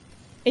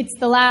It's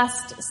the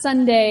last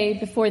Sunday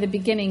before the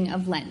beginning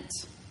of Lent.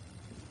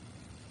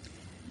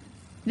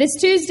 This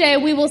Tuesday,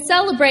 we will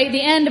celebrate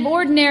the end of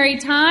ordinary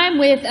time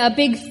with a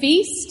big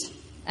feast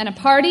and a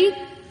party,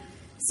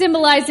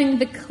 symbolizing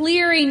the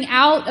clearing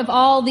out of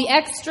all the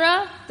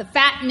extra, the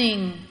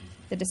fattening,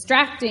 the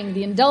distracting,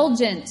 the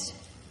indulgent.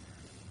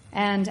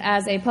 And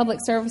as a public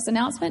service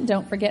announcement,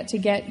 don't forget to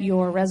get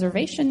your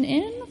reservation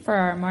in for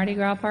our Mardi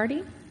Gras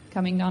party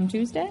coming on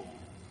Tuesday.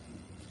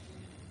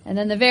 And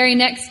then the very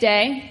next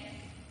day,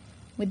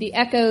 with the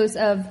echoes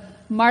of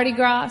Mardi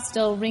Gras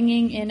still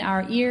ringing in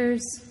our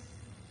ears,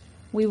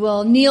 we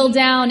will kneel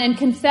down and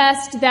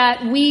confess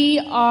that we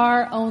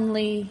are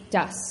only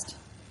dust,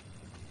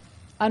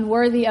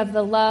 unworthy of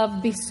the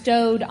love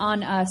bestowed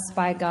on us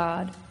by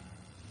God.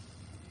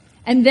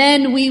 And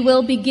then we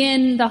will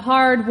begin the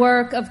hard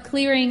work of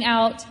clearing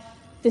out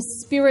the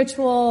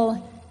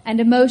spiritual and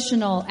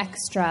emotional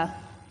extra,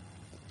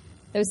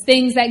 those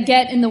things that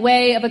get in the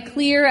way of a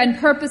clear and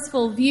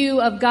purposeful view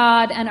of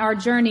God and our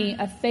journey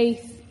of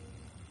faith.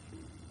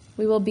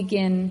 We will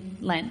begin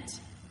Lent.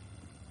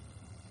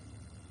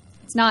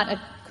 It's not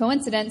a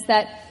coincidence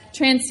that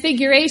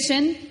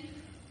Transfiguration,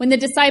 when the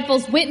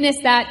disciples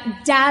witnessed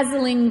that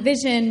dazzling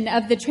vision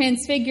of the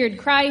transfigured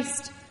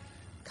Christ,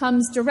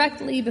 comes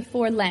directly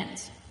before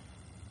Lent,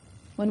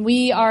 when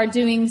we are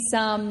doing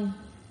some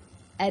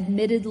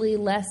admittedly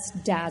less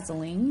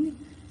dazzling,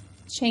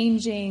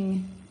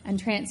 changing, and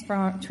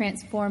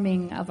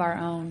transforming of our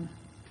own.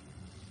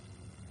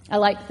 I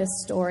like this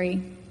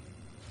story.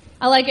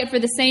 I like it for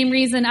the same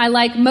reason I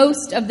like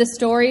most of the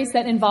stories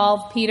that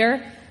involve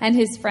Peter and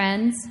his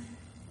friends.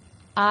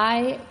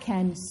 I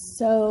can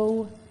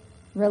so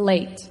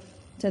relate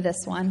to this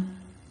one.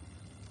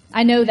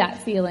 I know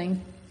that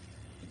feeling.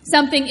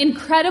 Something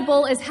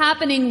incredible is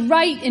happening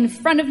right in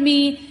front of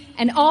me,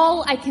 and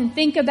all I can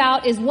think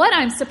about is what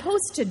I'm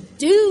supposed to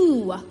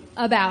do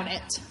about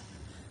it.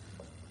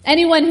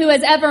 Anyone who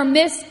has ever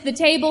missed the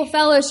table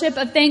fellowship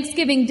of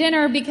Thanksgiving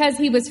dinner because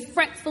he was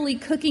fretfully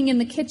cooking in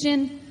the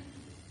kitchen,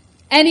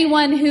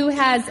 anyone who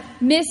has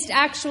missed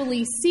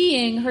actually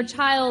seeing her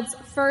child's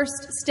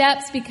first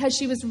steps because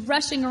she was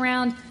rushing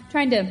around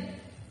trying to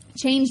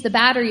change the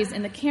batteries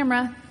in the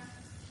camera,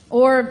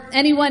 or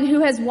anyone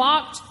who has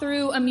walked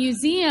through a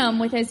museum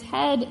with his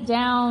head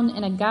down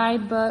in a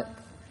guidebook,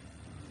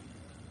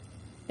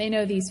 they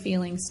know these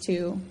feelings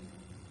too.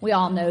 We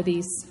all know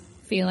these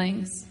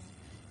feelings.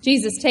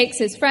 Jesus takes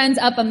his friends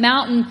up a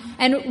mountain,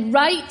 and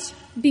right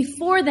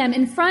before them,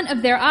 in front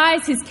of their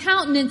eyes, his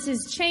countenance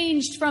is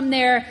changed from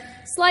their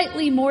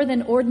slightly more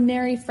than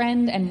ordinary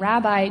friend and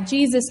rabbi,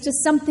 Jesus, to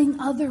something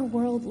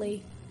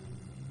otherworldly.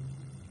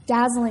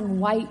 Dazzling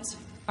white,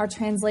 our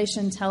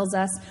translation tells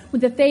us,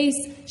 with a face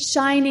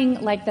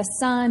shining like the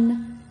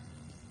sun.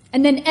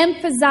 And then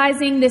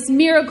emphasizing this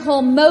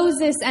miracle,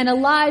 Moses and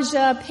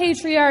Elijah,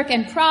 patriarch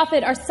and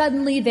prophet, are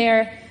suddenly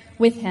there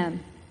with him.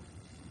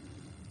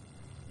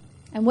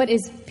 And what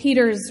is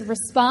Peter's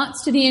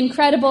response to the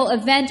incredible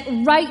event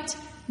right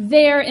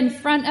there in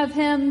front of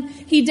him?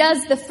 He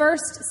does the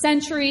first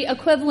century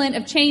equivalent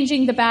of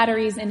changing the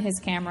batteries in his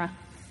camera.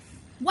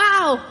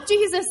 Wow,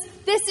 Jesus,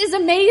 this is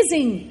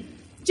amazing.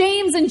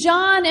 James and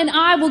John and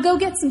I will go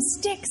get some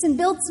sticks and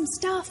build some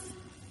stuff.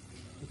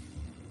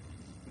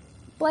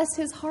 Bless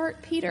his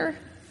heart, Peter.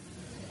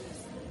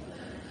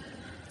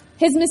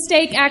 His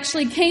mistake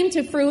actually came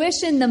to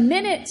fruition the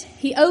minute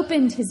he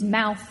opened his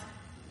mouth.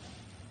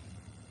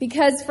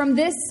 Because from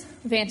this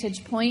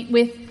vantage point,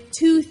 with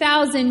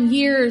 2,000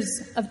 years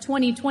of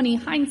 2020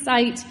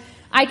 hindsight,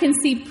 I can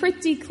see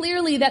pretty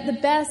clearly that the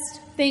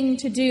best thing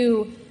to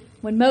do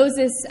when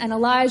Moses and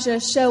Elijah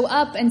show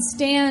up and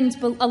stand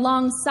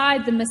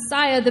alongside the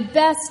Messiah, the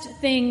best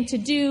thing to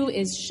do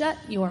is shut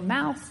your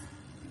mouth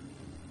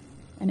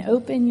and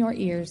open your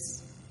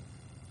ears.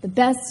 The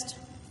best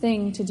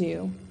thing to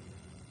do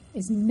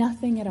is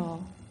nothing at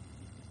all.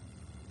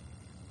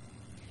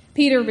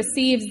 Peter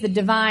receives the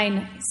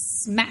divine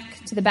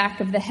smack to the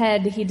back of the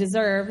head he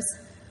deserves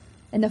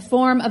in the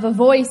form of a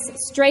voice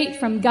straight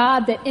from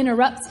God that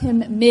interrupts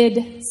him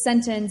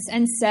mid-sentence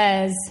and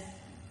says,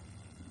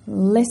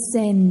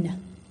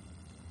 "Listen."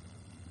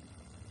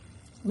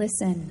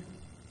 Listen.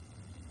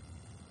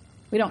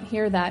 We don't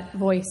hear that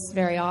voice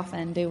very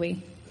often, do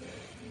we?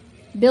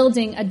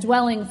 Building a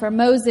dwelling for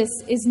Moses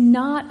is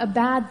not a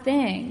bad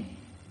thing.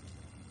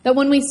 But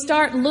when we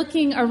start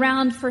looking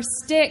around for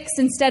sticks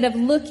instead of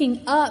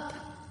looking up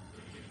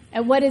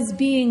at what is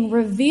being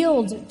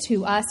revealed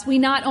to us, we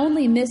not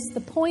only miss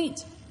the point,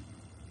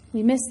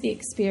 we miss the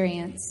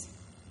experience.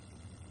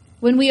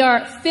 When we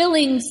are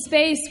filling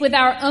space with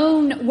our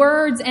own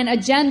words and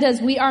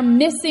agendas, we are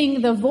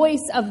missing the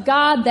voice of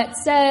God that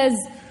says,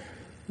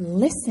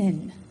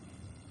 "Listen."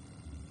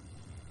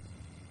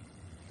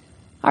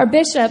 Our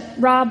Bishop,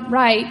 Rob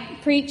Wright,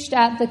 preached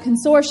at the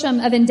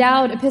Consortium of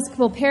Endowed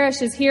Episcopal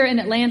Parishes here in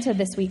Atlanta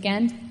this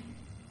weekend.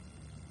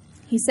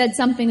 He said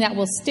something that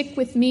will stick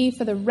with me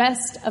for the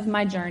rest of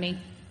my journey.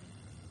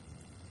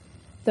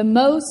 The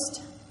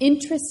most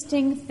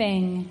interesting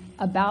thing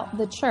about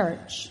the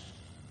church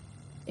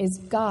is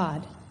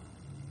God.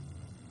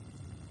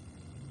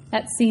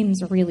 That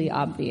seems really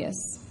obvious.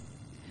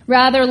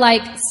 Rather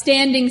like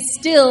standing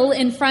still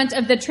in front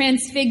of the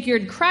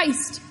transfigured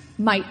Christ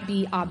might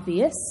be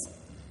obvious.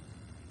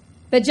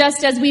 But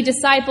just as we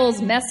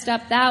disciples messed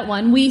up that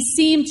one, we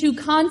seem to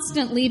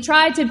constantly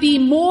try to be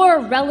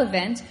more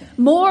relevant,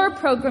 more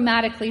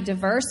programmatically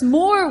diverse,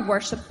 more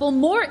worshipful,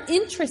 more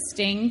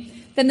interesting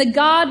than the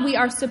God we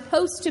are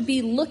supposed to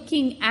be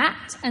looking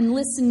at and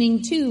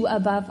listening to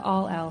above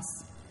all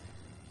else.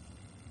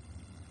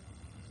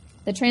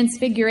 The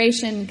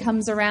Transfiguration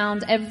comes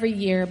around every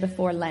year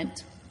before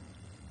Lent.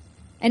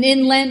 And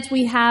in Lent,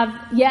 we have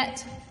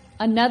yet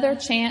another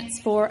chance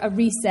for a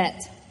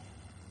reset.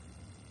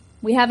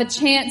 We have a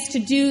chance to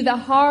do the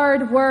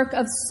hard work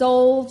of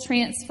soul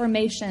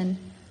transformation,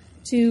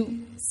 to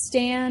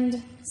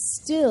stand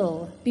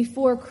still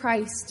before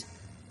Christ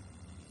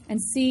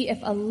and see if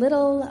a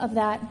little of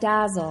that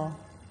dazzle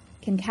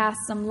can cast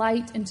some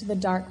light into the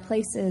dark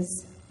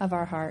places of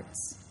our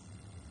hearts.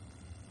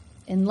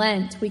 In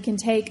Lent, we can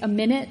take a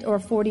minute or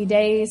 40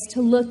 days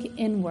to look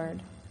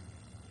inward,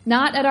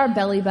 not at our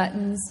belly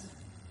buttons,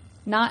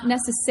 not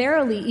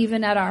necessarily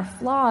even at our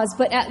flaws,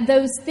 but at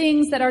those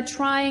things that are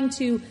trying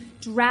to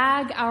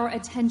drag our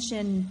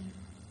attention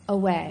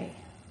away.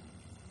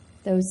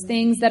 Those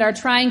things that are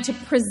trying to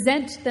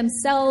present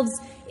themselves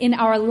in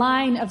our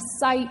line of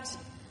sight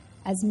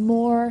as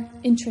more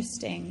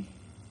interesting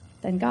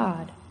than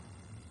God.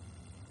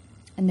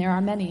 And there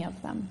are many of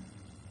them.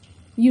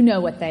 You know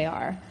what they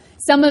are.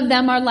 Some of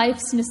them are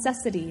life's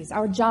necessities,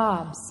 our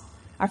jobs,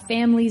 our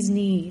family's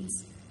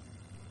needs.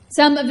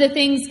 Some of the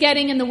things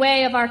getting in the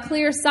way of our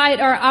clear sight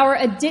are our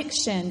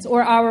addictions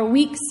or our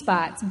weak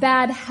spots,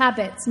 bad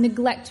habits,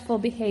 neglectful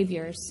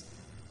behaviors.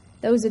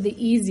 Those are the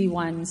easy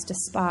ones to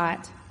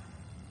spot.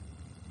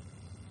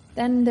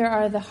 Then there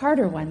are the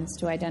harder ones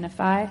to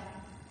identify.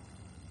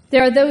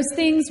 There are those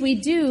things we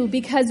do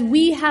because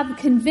we have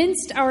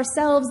convinced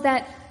ourselves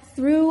that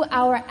through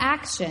our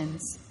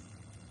actions,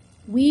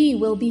 we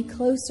will be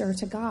closer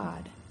to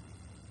God.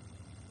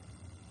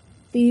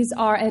 These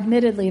are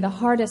admittedly the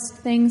hardest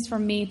things for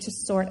me to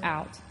sort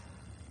out.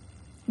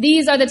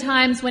 These are the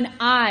times when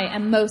I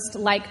am most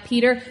like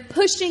Peter,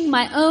 pushing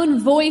my own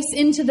voice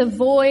into the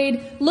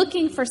void,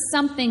 looking for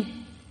something,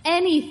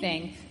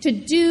 anything to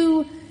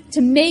do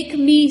to make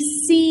me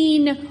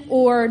seen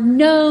or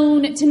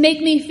known, to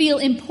make me feel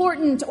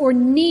important or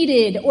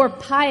needed or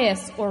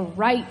pious or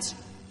right.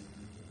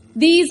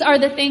 These are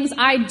the things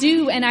I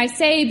do and I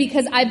say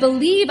because I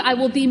believe I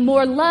will be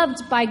more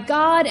loved by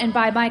God and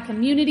by my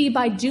community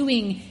by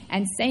doing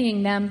and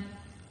saying them.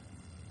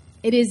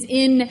 It is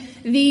in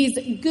these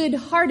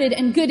good-hearted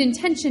and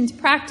good-intentioned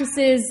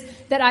practices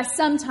that I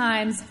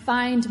sometimes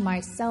find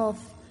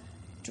myself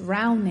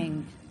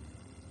drowning.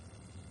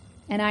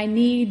 And I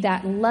need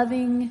that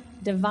loving,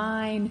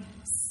 divine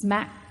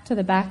smack to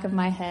the back of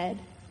my head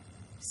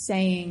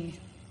saying,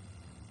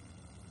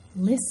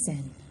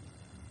 listen.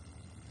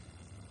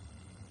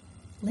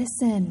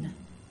 Listen.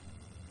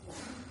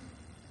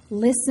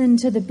 Listen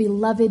to the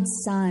beloved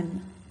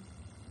Son.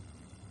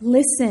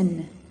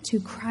 Listen to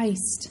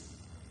Christ.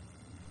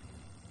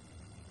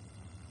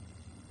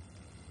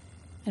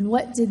 And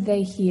what did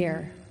they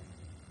hear,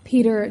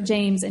 Peter,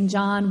 James, and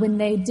John, when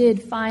they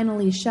did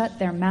finally shut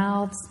their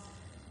mouths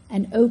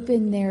and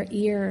open their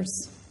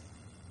ears?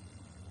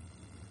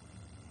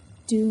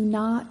 Do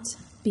not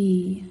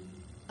be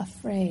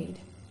afraid.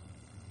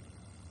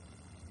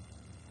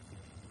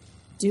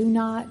 Do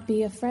not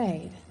be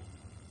afraid.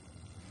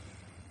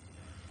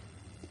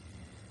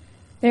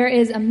 There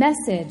is a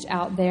message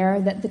out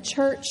there that the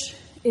church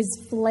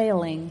is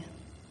flailing,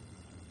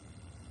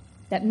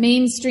 that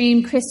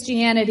mainstream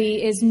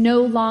Christianity is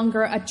no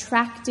longer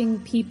attracting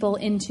people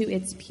into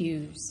its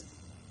pews.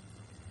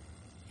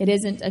 It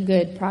isn't a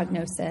good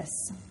prognosis.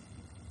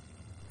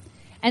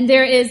 And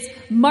there is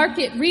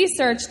market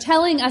research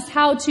telling us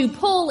how to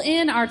pull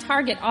in our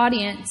target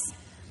audience.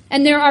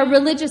 And there are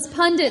religious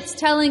pundits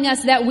telling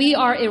us that we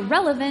are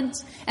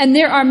irrelevant. And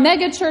there are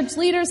megachurch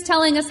leaders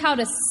telling us how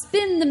to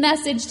spin the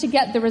message to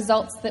get the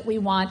results that we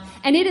want.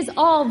 And it is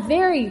all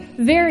very,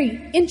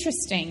 very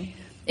interesting.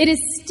 It is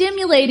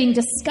stimulating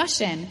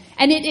discussion.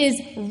 And it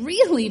is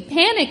really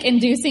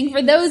panic-inducing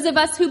for those of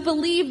us who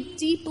believe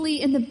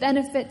deeply in the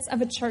benefits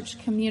of a church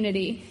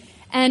community.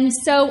 And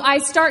so I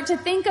start to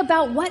think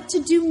about what to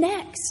do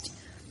next.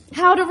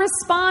 How to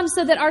respond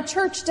so that our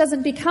church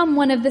doesn't become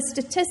one of the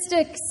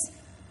statistics.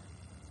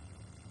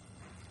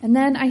 And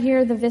then I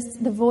hear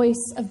the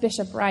voice of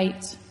Bishop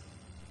Wright.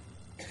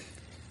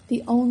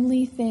 The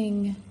only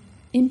thing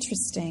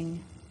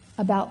interesting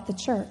about the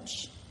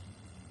church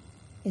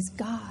is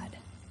God.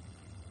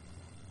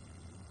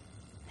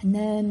 And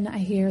then I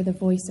hear the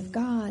voice of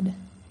God.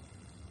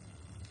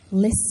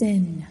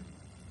 Listen.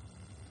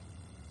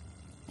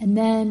 And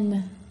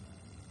then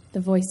the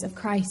voice of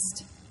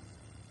Christ.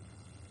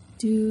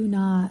 Do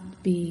not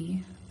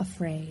be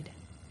afraid.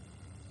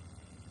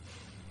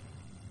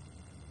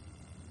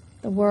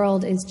 The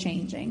world is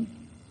changing.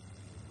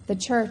 The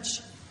church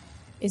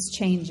is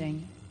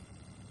changing.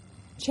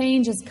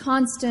 Change is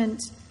constant,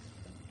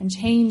 and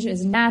change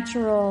is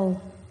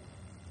natural,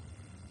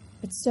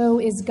 but so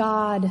is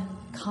God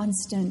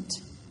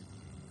constant.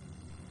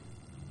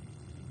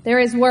 There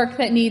is work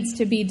that needs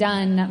to be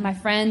done, my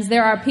friends.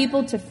 There are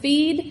people to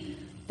feed.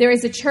 There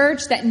is a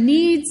church that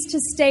needs to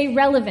stay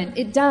relevant.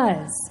 It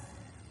does.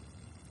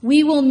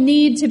 We will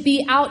need to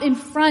be out in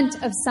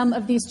front of some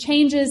of these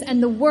changes,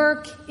 and the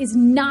work is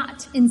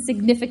not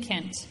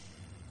insignificant.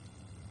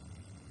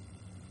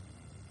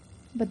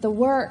 But the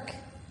work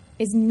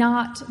is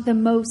not the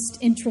most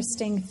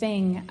interesting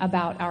thing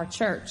about our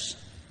church.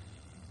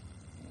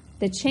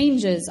 The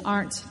changes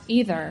aren't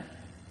either.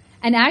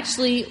 And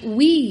actually,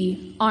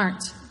 we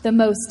aren't the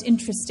most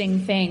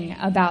interesting thing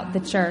about the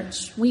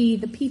church. We,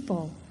 the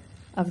people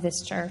of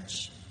this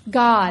church.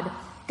 God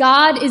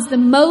is the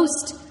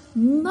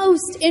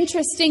most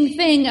interesting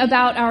thing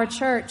about our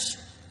church.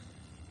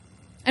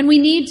 And we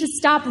need to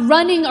stop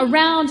running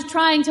around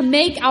trying to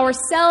make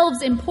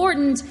ourselves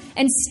important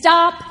and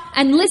stop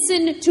and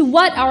listen to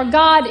what our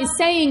God is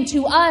saying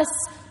to us.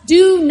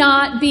 Do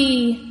not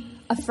be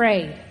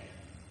afraid.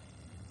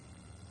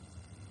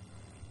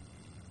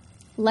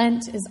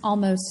 Lent is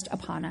almost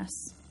upon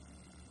us.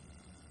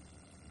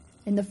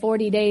 In the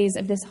 40 days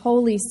of this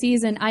holy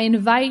season, I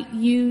invite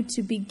you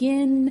to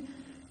begin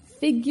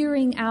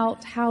figuring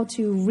out how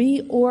to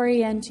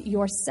reorient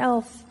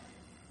yourself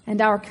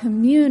and our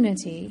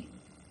community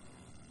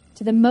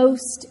to the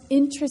most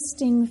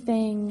interesting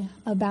thing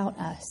about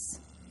us.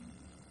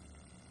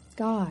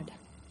 God.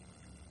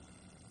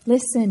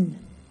 Listen.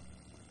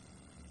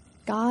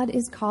 God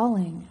is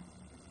calling.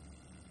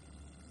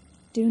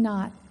 Do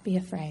not be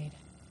afraid.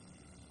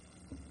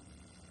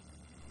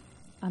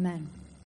 Amen.